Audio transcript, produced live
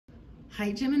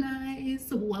Hi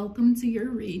Geminis, welcome to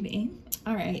your reading.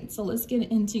 All right, so let's get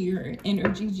into your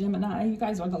energy, Gemini. You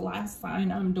guys are the last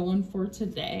sign I'm doing for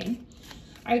today.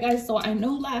 All right, guys, so I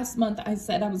know last month I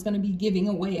said I was going to be giving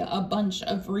away a bunch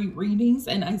of free readings,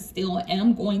 and I still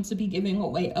am going to be giving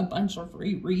away a bunch of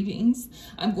free readings.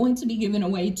 I'm going to be giving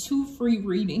away 2 free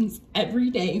readings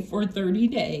every day for 30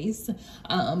 days,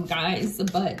 guys.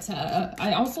 But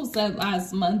I also said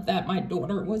last month that my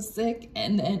daughter was sick,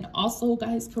 and then also,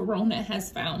 guys, Corona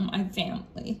has found my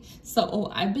family. So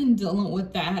I've been dealing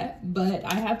with that, but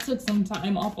I have took some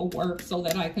time off of work so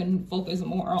that I can focus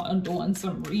more on doing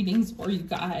some readings for you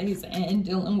guys and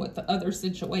dealing with the other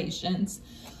situations.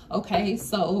 Okay,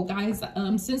 so guys,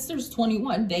 since there's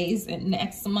 21 days in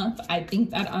next month, I think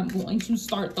that I'm going to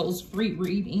start those free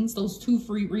readings, those 2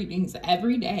 free readings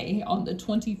every day on the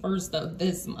 21st of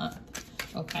this month.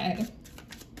 Okay,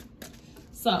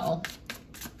 so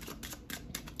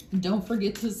don't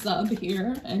forget to sub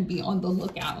here and be on the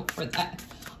lookout for that.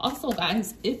 Also,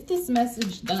 guys, if this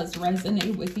message does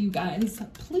resonate with you guys,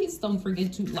 please don't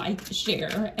forget to like,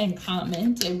 share, and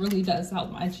comment. It really does help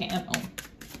my channel.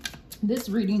 This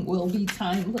reading will be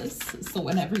timeless, so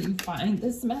whenever you find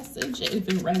this message, if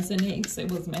it resonates,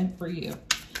 it was meant for you.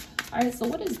 All right, so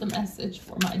what is the message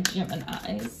for my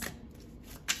Geminis?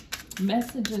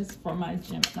 Messages for my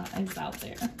Geminis out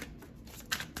there.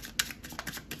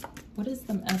 What is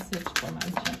the message for my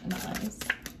Geminis?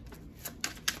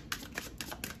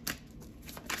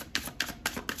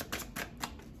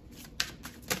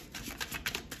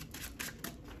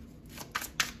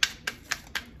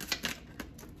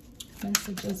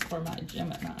 Messages for my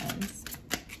Geminis.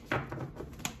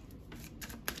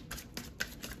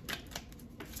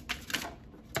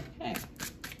 Okay.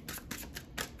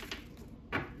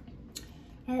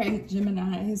 All right,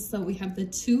 Geminis. So we have the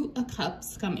 2 of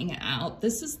Cups coming out.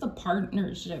 This is the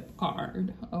partnership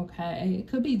card, okay?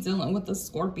 It could be dealing with a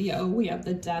Scorpio. We have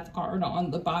the Death card on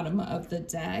the bottom of the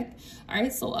deck. All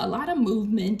right, so a lot of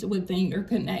movement within your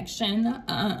connection.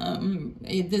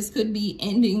 This could be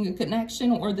ending a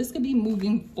connection, or this could be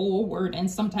moving forward and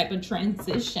some type of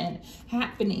transition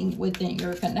happening within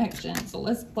your connection. So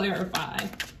let's clarify.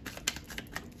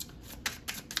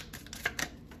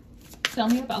 Tell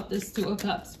me about this 2 of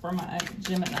Cups for my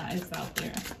Geminis out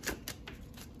there.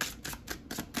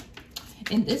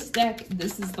 In this deck,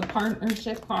 this is the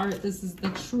partnership card. This is the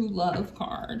true love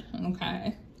card,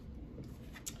 okay?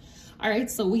 All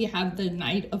right, so we have the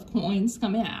Knight of Coins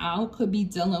coming out. Could be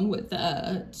dealing with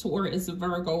a Taurus,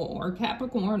 Virgo, or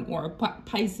Capricorn, or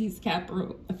Pisces,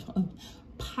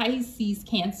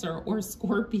 Cancer, or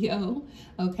Scorpio.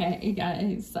 Okay,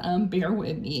 guys, bear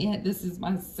with me. This is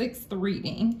my 6th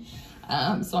reading.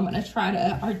 So I'm going to try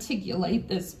to articulate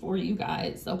this for you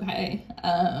guys, okay?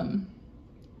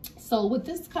 So with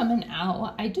this coming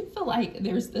out, I do feel like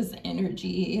there's this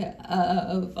energy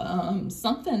of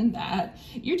something that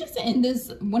you're just in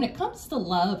this, when it comes to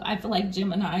love, I feel like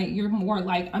Gemini, you're more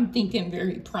like, I'm thinking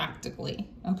very practically,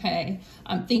 okay?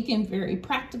 I'm thinking very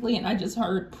practically, and I just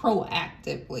heard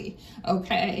proactively,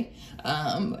 okay?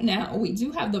 Now, we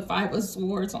do have the 5 of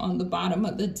Swords on the bottom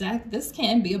of the deck. This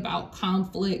can be about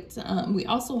conflict. We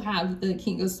also have the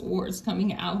King of Swords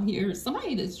coming out here.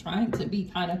 Somebody that's trying to be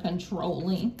kind of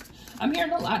controlling. I'm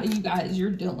hearing a lot of you guys,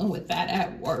 you're dealing with that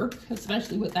at work,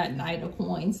 especially with that Knight of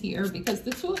Coins here, because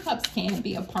the 2 of Cups can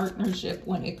be a partnership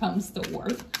when it comes to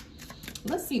work.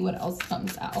 Let's see what else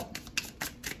comes out.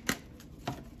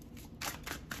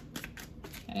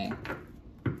 Okay.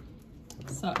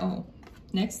 So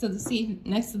next to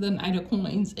the Knight of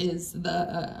Coins is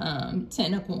the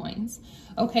 10 of Coins.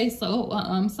 Okay, so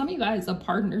some of you guys, a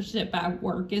partnership at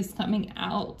work is coming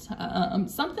out.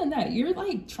 Something that you're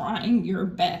like trying your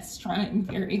best, trying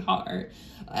very hard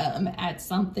at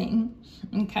something.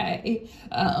 Okay,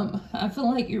 I feel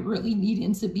like you're really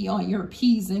needing to be on your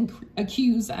P's and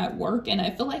Q's at work, and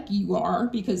I feel like you are,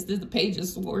 because the Page of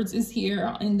Swords is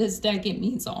here in this deck. It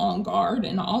means on guard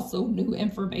and also new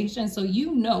information, so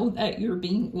you know that you're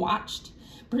being watched,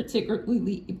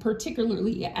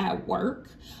 particularly at work.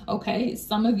 Okay,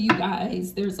 some of you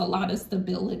guys, there's a lot of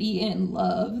stability and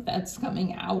love that's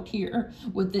coming out here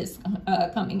with this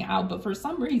coming out, but for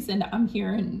some reason I'm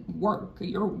hearing work,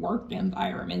 your work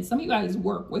environment. Some of you guys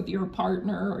work with your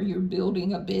partner, or you're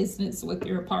building a business with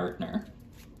your partner.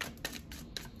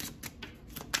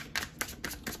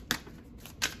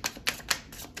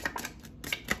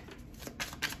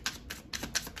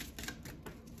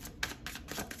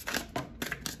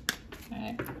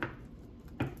 Okay.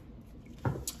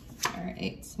 All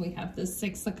right. We have the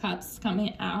Six of Cups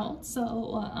coming out.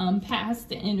 So past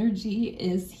energy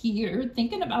is here,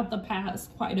 thinking about the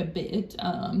past quite a bit.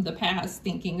 The past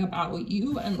thinking about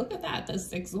you. And look at that, the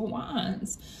Six of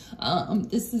Wands.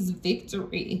 This is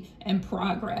victory and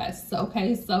progress.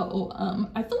 Okay, so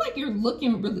I feel like you're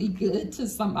looking really good to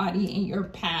somebody in your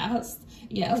past.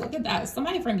 Yeah, look at that.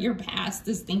 Somebody from your past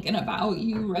is thinking about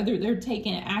you, whether they're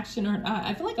taking action or not.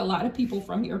 I feel like a lot of people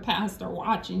from your past are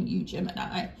watching you,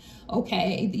 Gemini.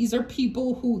 Okay, these are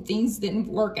people who things didn't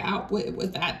work out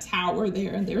with that Tower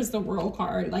there, and there's the World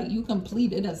card. Like, you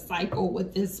completed a cycle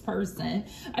with this person.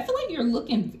 I feel like you're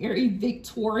looking very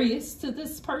victorious to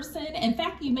this person. In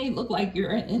fact, you may look like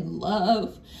you're in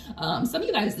love. Some of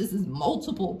you guys, this is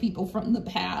multiple people from the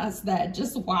past that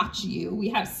just watch you. We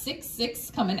have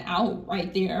 6-6 coming out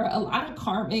right there. A lot of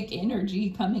karmic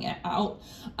energy coming out.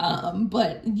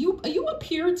 But you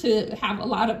appear to have a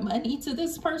lot of money to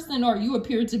this person, or you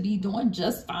appear to be doing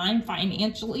just fine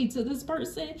financially to this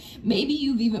person. Maybe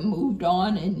you've even moved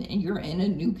on and you're in a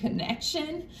new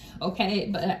connection. Okay,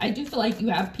 but I do feel like you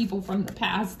have people from the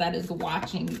past that is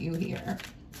watching you here.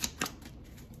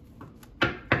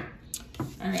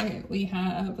 All right, we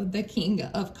have the King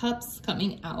of Cups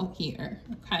coming out here.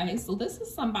 Okay, so this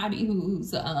is somebody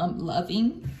who's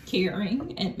loving,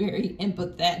 caring, and very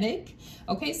empathetic.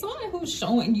 Okay, someone who's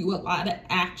showing you a lot of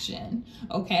action.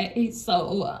 Okay,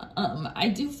 so I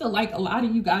do feel like a lot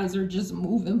of you guys are just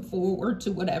moving forward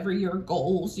to whatever your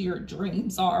goals, your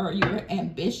dreams are, your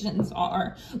ambitions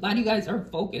are. A lot of you guys are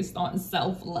focused on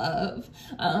self-love.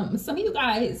 Some of you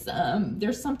guys,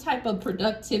 there's some type of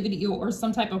productivity or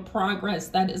some type of progress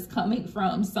that is coming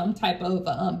from some type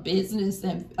of business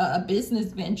and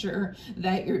business venture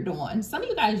that you're doing. Some of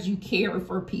you guys, you care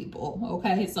for people.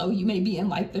 Okay, so you may be in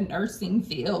like the nursing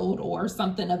field or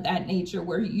something of that nature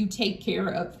where you take care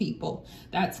of people.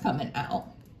 That's coming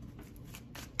out.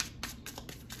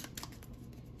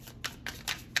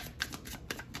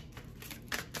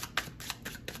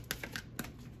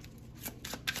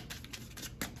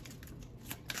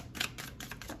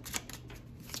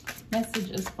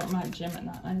 Messages for my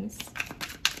Geminis.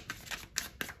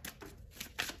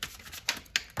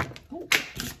 Oh,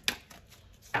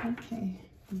 okay.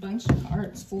 A bunch of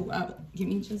cards flew out. Give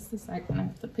me just a second. I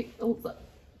have to pick those up.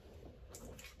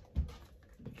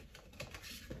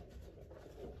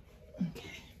 Okay.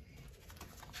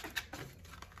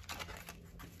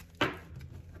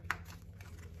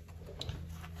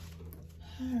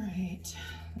 All right.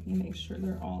 Let me make sure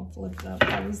they're all flipped up.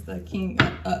 That was the King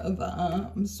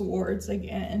of Swords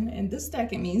again. And this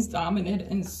deck, it means dominant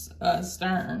and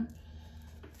stern.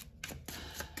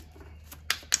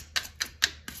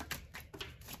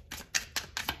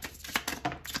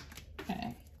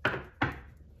 Okay.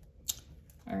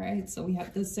 All right, so we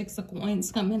have the 6 of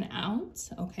Coins coming out.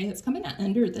 Okay, it's coming out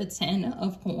under the 10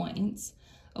 of Coins.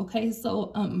 Okay,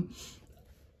 so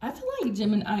I feel like,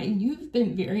 Gemini, you've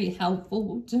been very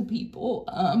helpful to people,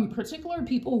 particular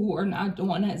people who are not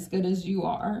doing as good as you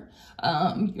are.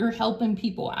 You're helping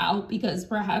people out because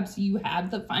perhaps you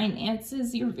have the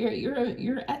finances.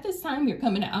 You're at this time, you're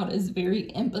coming out as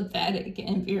very empathetic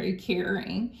and very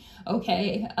caring.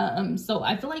 Okay, so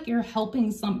I feel like you're helping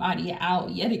somebody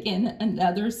out. Yet again,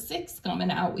 another 6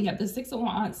 coming out. We have the 6 of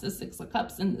Wands, the 6 of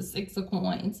Cups, and the 6 of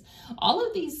Coins. All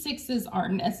of these 6s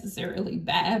aren't necessarily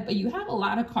bad, but you have a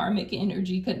lot of karmic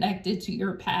energy connected to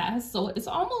your past. So it's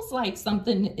almost like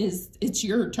something it's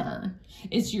your turn.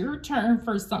 It's your turn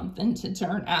for something to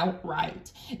turn out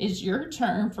right. It's your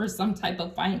turn for some type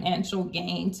of financial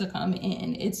gain to come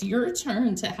in. It's your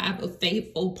turn to have a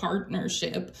faithful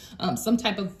partnership, some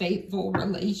type of faithful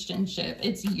relationship.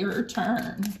 It's your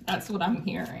turn. That's what I'm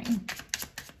hearing.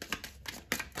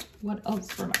 What else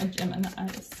for my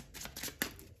Geminis?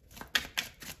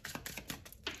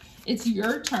 It's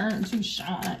your turn to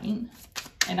shine.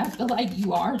 And I feel like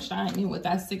you are shining with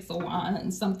that 6 of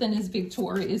Wands. Something is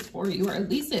victorious for you, or at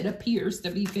least it appears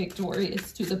to be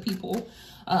victorious to the people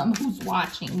who's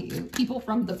watching you, people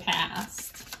from the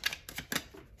past.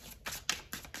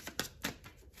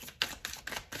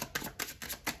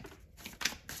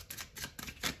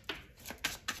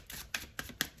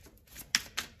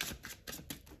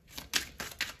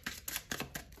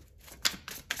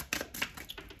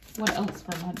 What else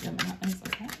for my Geminis?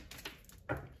 Okay.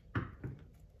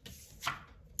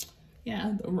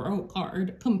 Yeah, the road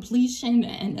card. Completion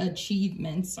and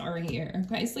achievements are here.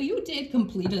 Okay, so you did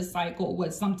complete a cycle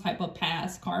with some type of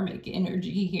past karmic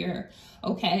energy here.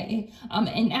 Okay,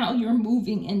 and now you're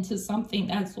moving into something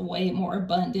that's way more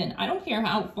abundant. I don't care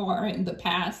how far in the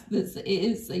past this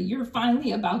is, you're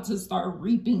finally about to start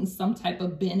reaping some type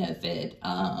of benefit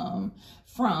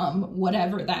from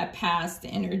whatever that past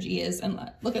energy is. And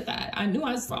look at that. I knew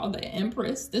I saw the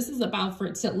Empress. This is about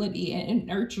fertility and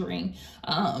nurturing.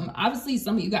 Obviously,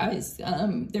 some of you guys,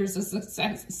 there's a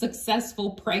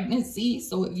successful pregnancy.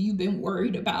 So if you've been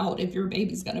worried about if your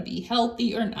baby's going to be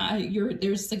healthy or not,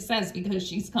 there's success because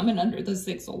she's coming under the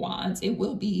Six of Wands. It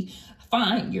will be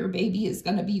fine. Your baby is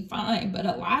going to be fine. But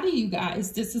a lot of you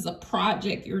guys, this is a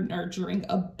project you're nurturing,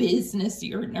 a business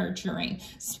you're nurturing,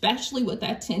 especially with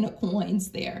that 10 of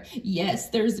Coins there. Yes,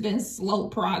 there's been slow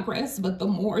progress, but the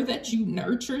more that you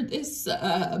nurture this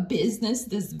business,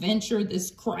 this venture, this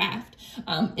craft,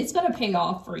 it's going to pay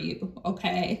off for you.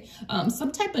 Okay.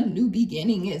 Some type of new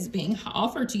beginning is being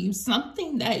offered to you,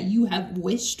 something that you have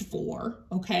wished for.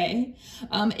 Okay.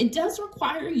 It does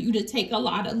require you to take a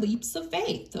lot of leaps of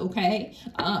faith. Okay.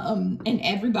 And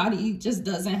everybody just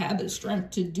doesn't have the strength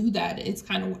to do that. It's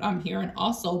kind of what I'm hearing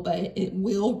also, but it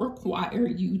will require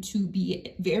you to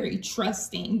be very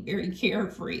trusting, very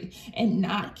carefree, and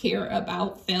not care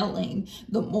about failing.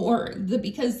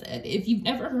 Because if you've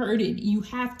never heard it, you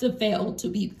have to fail to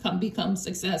become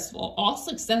successful. All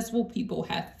successful people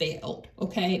have failed.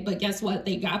 Okay. But guess what?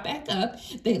 They got back up.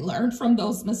 They learned from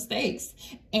those mistakes,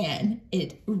 and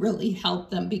it really helped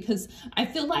them, because I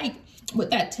feel like with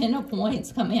that 10 of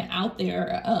Coins coming out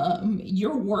there,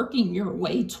 you're working your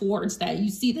way towards that. You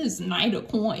see this Knight of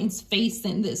Coins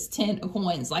facing this 10 of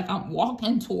Coins. Like, I'm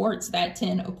walking towards that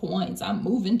 10 of Coins. I'm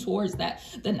moving towards that.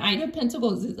 The Knight of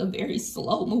Pentacles is a very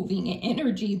slow moving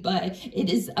energy, but it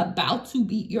is about to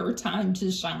be your time to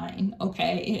shine.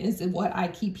 Okay. Is what I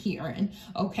keep hearing.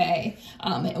 Okay.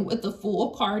 And with the Fool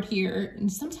card here,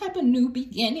 some type of new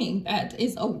beginning that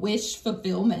is a wish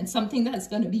fulfillment, something that's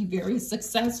going to be very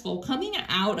successful, coming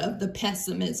out of the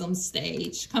pessimism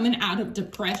stage, coming out of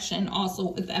depression,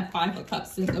 also with that 5 of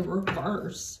Cups in the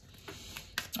reverse.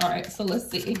 All right, so let's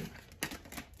see.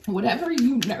 Whatever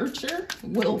you nurture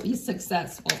will be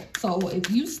successful. So if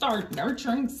you start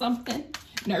nurturing something,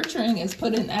 nurturing is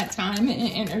putting that time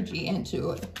and energy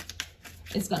into it.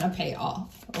 It's going to pay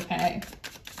off, okay?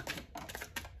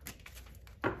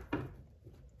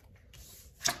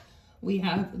 We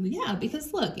have, yeah,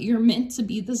 because look, you're meant to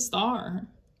be the star.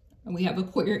 We have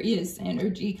Aquarius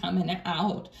energy coming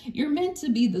out. You're meant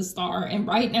to be the star. And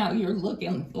right now you're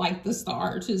looking like the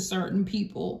star to certain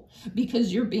people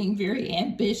because you're being very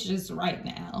ambitious right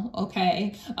now.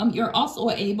 Okay. You're also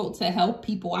able to help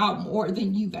people out more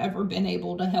than you've ever been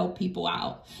able to help people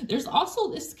out. There's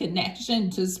also this connection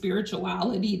to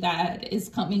spirituality that is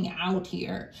coming out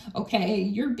here. Okay.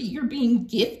 You're being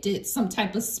gifted some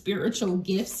type of spiritual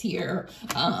gifts here,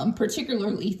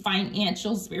 particularly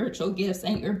financial spiritual gifts,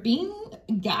 and you're being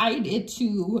guided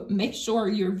to make sure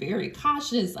you're very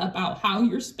cautious about how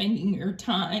you're spending your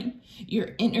time,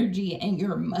 your energy, and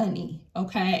your money.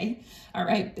 Okay. All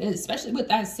right. Especially with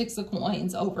that 6 of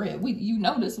Coins over it. You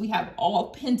notice we have all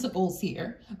pentacles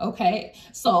here. Okay.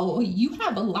 So you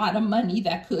have a lot of money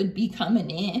that could be coming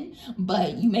in,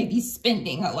 but you may be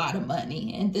spending a lot of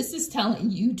money. And this is telling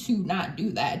you to not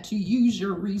do that, to use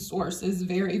your resources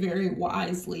very, very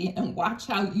wisely, and watch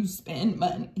how you spend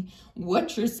money,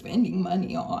 what you're spending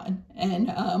money on, and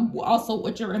also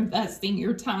what you're investing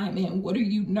your time in. What are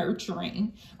you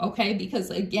nurturing? Okay. Because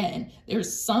again,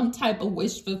 there's some type of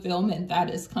wish fulfillment that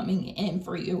is coming in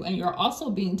for you, and you're also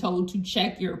being told to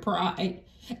check your pride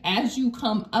as you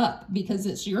come up, because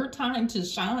it's your time to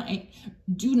shine.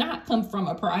 Do not come from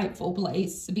a prideful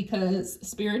place, because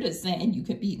Spirit is saying you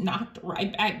can be knocked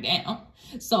right back down.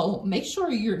 So make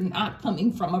sure you're not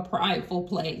coming from a prideful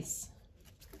place.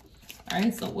 All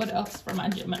right, so what else for my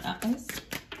Geminis?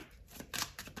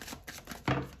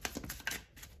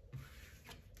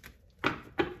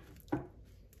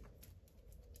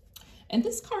 And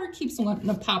this card keeps wanting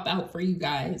to pop out for you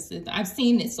guys. I've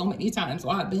seen it so many times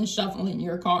while I've been shuffling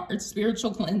your cards.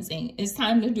 Spiritual cleansing. It's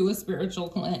time to do a spiritual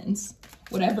cleanse,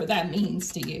 whatever that means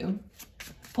to you.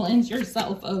 Cleanse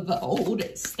yourself of old,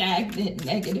 stagnant,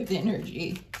 negative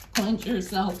energy. Cleanse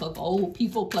yourself of old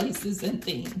people, places, and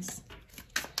things.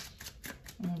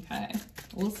 Okay,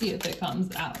 we'll see if it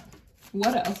comes out.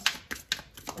 What else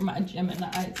for my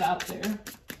Geminis out there?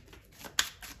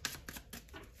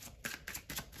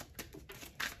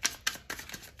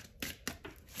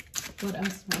 What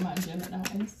else for my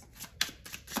Geminis?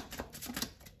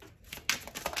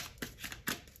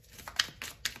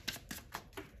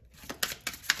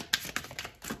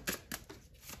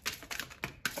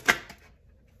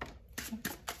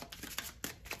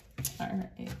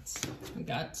 right, we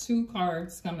got 2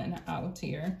 cards coming out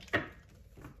here.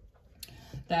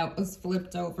 That was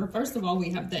flipped over. First of all, we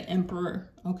have the Emperor,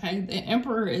 okay? The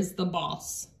Emperor is the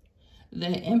boss. The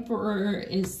Emperor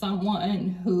is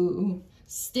someone who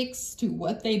sticks to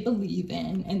what they believe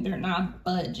in and they're not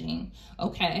budging,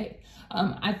 okay?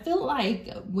 I feel like,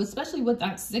 especially with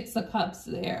that 6 of Cups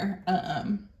there,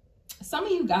 some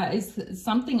of you guys,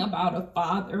 something about a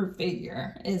father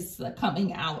figure is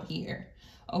coming out here,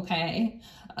 okay?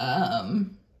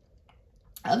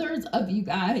 Others of you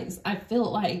guys, I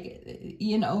feel like,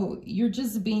 you know, you're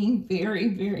just being very,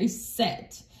 very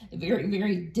set, very,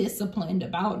 very disciplined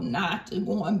about not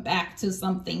going back to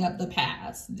something of the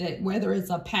past, that whether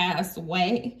it's a past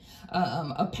way,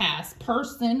 a past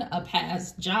person, a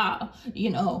past job, you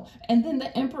know. And then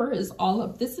the Emperor is all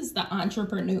of, this is the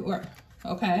entrepreneur.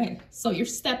 Okay, so you're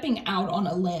stepping out on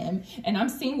a limb, and I'm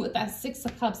seeing with that 6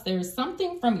 of Cups, there's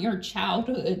something from your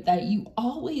childhood that you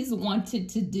always wanted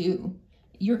to do.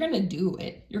 You're going to do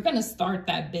it. You're going to start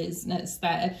that business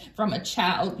that from a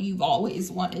child you've always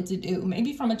wanted to do.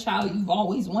 Maybe from a child you've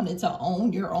always wanted to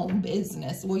own your own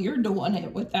business. Well, you're doing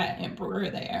it with that Emperor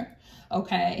there.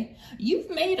 Okay. You've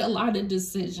made a lot of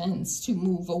decisions to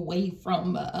move away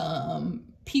from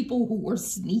people who were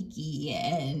sneaky,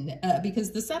 and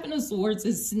because the 7 of Swords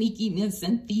is sneakiness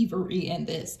and thievery in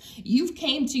this. You've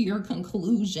came to your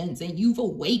conclusions and you've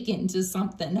awakened to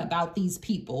something about these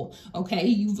people, okay?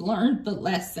 You've learned the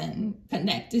lesson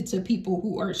connected to people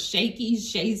who are shaky,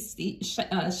 shysty,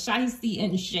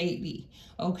 and shady,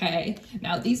 okay?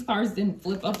 Now, these cards didn't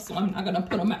flip up, so I'm not going to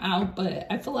put them out, but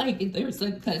I feel like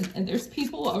there's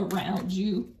people around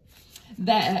you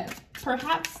that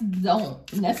perhaps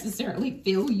don't necessarily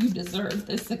feel you deserve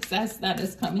the success that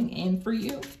is coming in for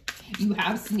you. You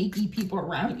have sneaky people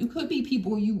around you. Could be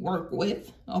people you work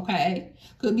with, okay?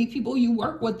 Could be people you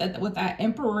work with that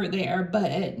Emperor there,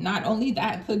 but not only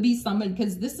that, could be someone,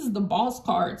 because this is the Boss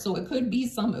card, so it could be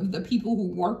some of the people who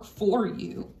work for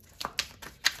you,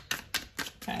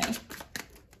 okay?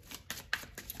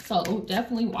 So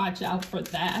definitely watch out for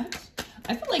that.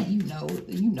 I feel like you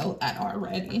know that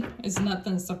already. It's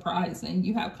nothing surprising.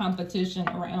 You have competition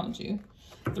around you.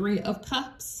 3 of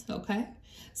Cups, okay?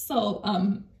 So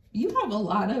you have a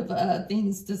lot of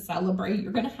things to celebrate.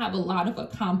 You're going to have a lot of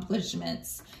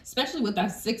accomplishments, especially with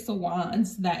that 6 of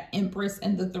Wands, that Empress,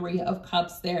 and the 3 of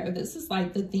Cups there. This is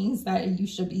like the things that you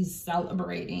should be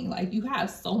celebrating. Like, you have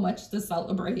so much to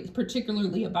celebrate,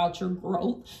 particularly about your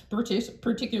growth,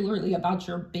 particularly about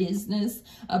your business,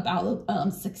 about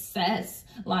success.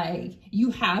 Like,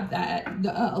 you have that,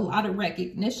 a lot of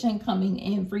recognition coming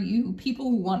in for you. People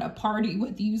who want to party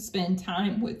with you, spend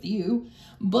time with you.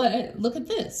 But look at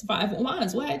this, 5 of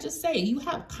Wands. What did I just say? You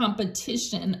have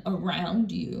competition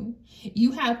around you.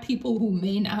 You have people who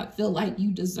may not feel like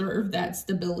you deserve that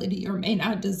stability, or may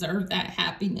not deserve that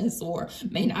happiness, or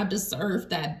may not deserve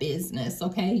that business,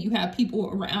 okay? You have people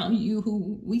around you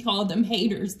who, we call them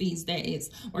haters these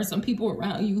days, or some people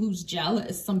around you who's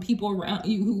jealous, some people around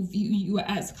you who view you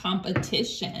as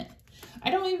competition. I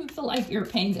don't even feel like you're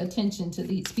paying attention to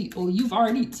these people. You've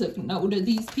already took note of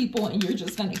these people, and you're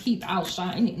just going to keep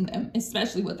outshining them,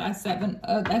 especially with that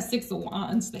 6 of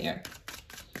Wands there.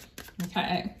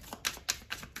 Okay.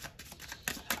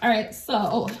 All right,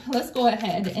 so let's go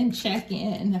ahead and check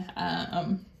in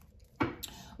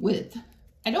with,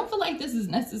 I don't feel like this is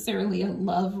necessarily a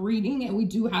love reading, and we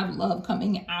do have love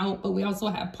coming out, but we also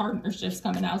have partnerships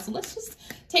coming out. So let's just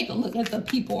take a look at the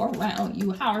people around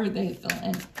you. How are they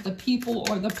feeling? The people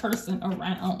or the person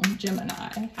around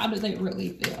Gemini. How do they really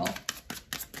feel?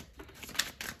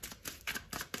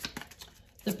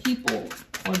 The people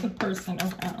or the person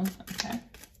around, okay?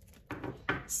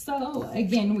 So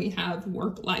again, we have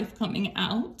work life coming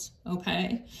out,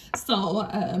 okay? So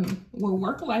with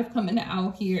work life coming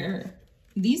out here,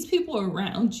 these people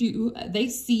around you, they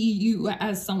see you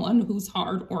as someone who's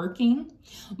hardworking,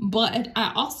 but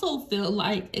I also feel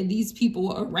like these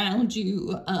people around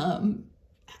you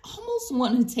almost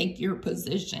want to take your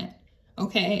position,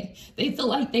 okay? They feel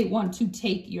like they want to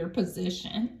take your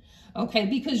position, okay?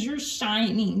 Because you're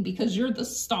shining, because you're the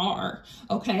star,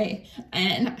 okay?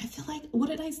 And I feel like, what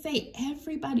did I say?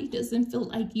 Everybody doesn't feel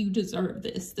like you deserve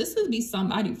this. This would be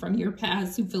somebody from your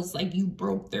past who feels like you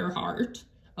broke their heart.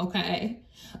 Okay,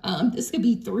 this could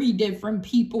be 3 different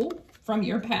people from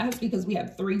your past, because we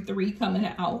have 3 coming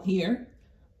out here.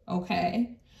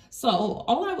 Okay, so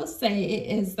all I would say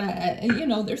is that, you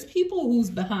know, there's people who's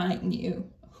behind you,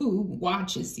 who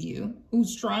watches you,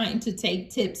 who's trying to take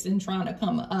tips and trying to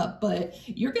come up, but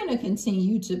you're going to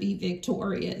continue to be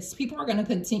victorious. People are going to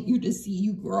continue to see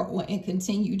you grow and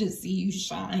continue to see you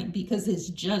shine, because it's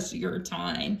just your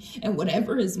time. And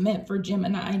whatever is meant for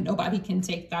Gemini, nobody can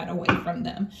take that away from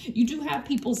them. You do have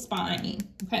people spying,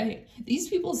 okay? These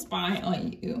people spy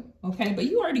on you, okay? But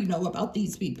you already know about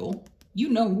these people. You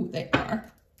know who they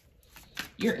are.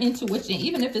 Your intuition,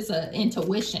 even if it's an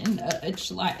intuition, it's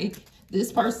like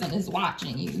this person is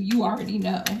watching you. You already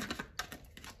know.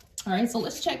 All right, so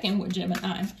let's check in with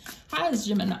Gemini. How is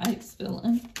Gemini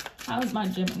feeling? How is my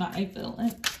Gemini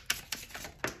feeling?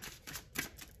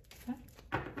 Okay.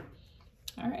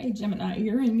 All right, Gemini,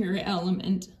 you're in your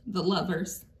element, the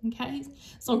Lovers. Okay,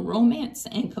 so romance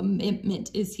and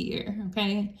commitment is here.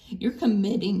 Okay, you're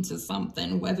committing to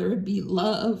something, whether it be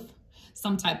love,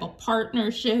 some type of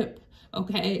partnership.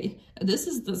 Okay, this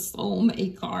is the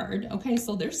soulmate card. Okay,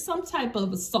 so there's some type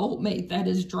of a soulmate that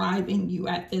is driving you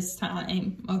at this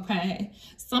time. Okay,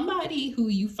 somebody who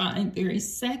you find very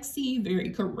sexy, very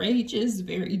courageous,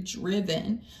 very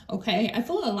driven. Okay, I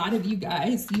feel a lot of you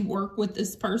guys, you work with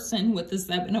this person with the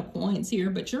 7 of Coins here,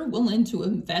 but you're willing to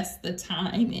invest the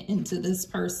time into this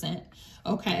person.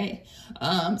 Okay,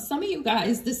 some of you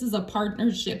guys, this is a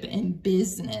partnership in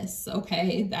business,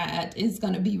 okay, that is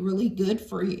going to be really good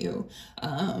for you.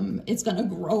 It's going to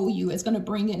grow you. It's going to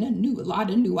bring in a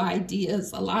lot of new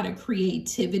ideas, a lot of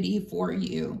creativity for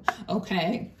you,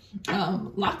 okay.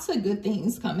 Lots of good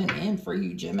things coming in for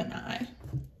you, Gemini.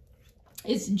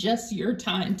 It's just your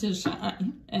time to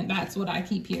shine, and that's what I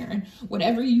keep hearing.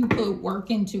 Whatever you put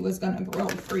work into is going to grow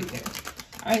for you.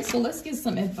 All right, so let's get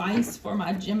some advice for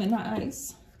my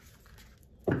Geminis,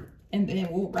 and then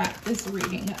we'll wrap this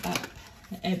reading up.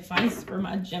 Advice for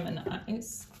my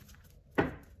Geminis.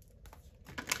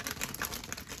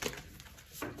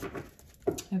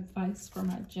 Advice for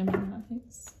my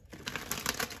Geminis.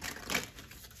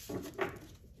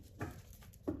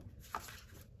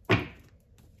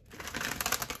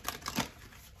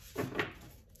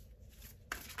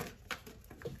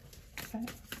 Okay,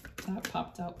 that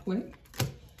popped out quick.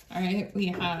 All right, we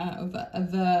have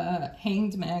the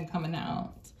Hanged Man coming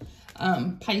out.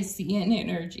 Piscean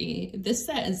energy. This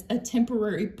says a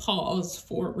temporary pause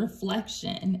for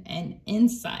reflection and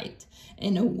insight,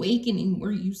 an awakening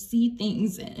where you see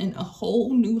things in a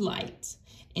whole new light.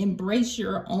 Embrace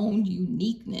your own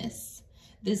uniqueness.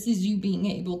 This is you being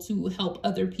able to help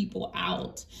other people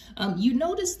out. You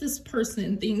notice this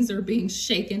person, things are being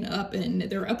shaken up and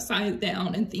they're upside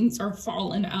down and things are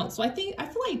falling out. So I feel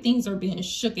like things are being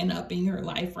shooken up in your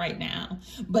life right now,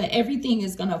 but everything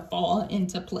is gonna fall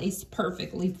into place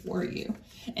perfectly for you.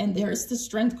 And there's the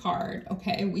Strength card,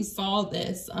 okay? We saw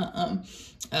this.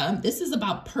 This is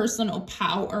about personal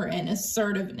power and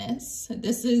assertiveness.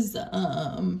 This is,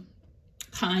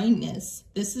 kindness.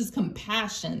 This is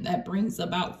compassion that brings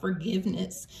about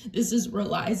forgiveness. This is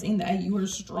realizing that you are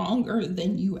stronger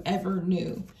than you ever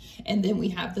knew. And then we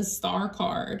have the Star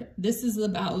card. This is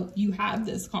about, you have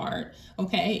this card,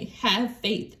 okay? Have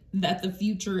faith that the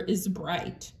future is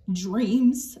bright.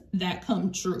 Dreams that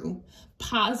come true.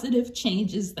 Positive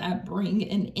changes that bring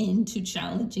an end to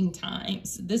challenging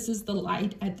times. This is the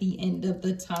light at the end of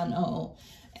the tunnel.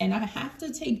 And I have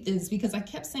to take this because I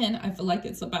kept saying I feel like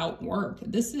it's about work.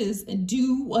 This is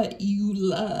do what you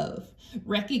love.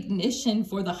 Recognition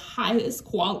for the highest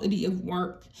quality of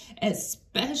work,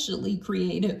 especially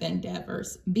creative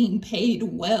endeavors. Being paid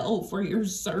well for your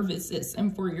services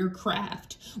and for your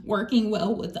craft. Working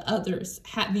well with others.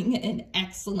 Having an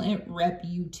excellent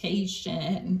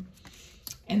reputation.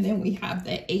 And then we have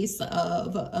the Ace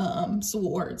of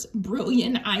Swords,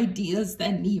 brilliant ideas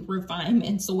that need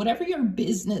refinement. So whatever your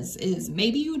business is,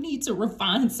 maybe you need to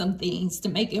refine some things to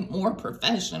make it more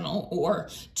professional or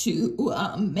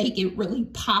to make it really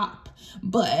pop.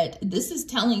 But this is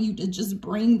telling you to just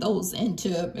bring those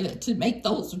into, to make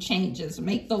those changes,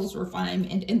 make those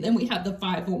refinement. And then we have the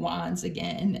Five of Wands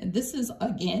again. This is,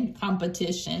 again,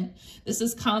 competition. This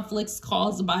is conflicts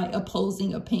caused by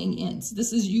opposing opinions.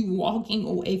 This is you walking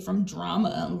away from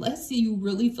drama unless you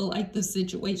really feel like the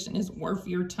situation is worth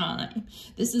your time.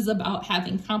 This is about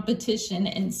having competition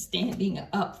and standing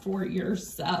up for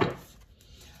yourself.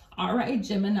 All right,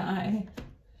 Gemini.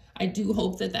 I do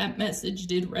hope that that message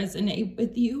did resonate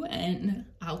with you, and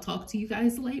I'll talk to you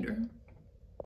guys later.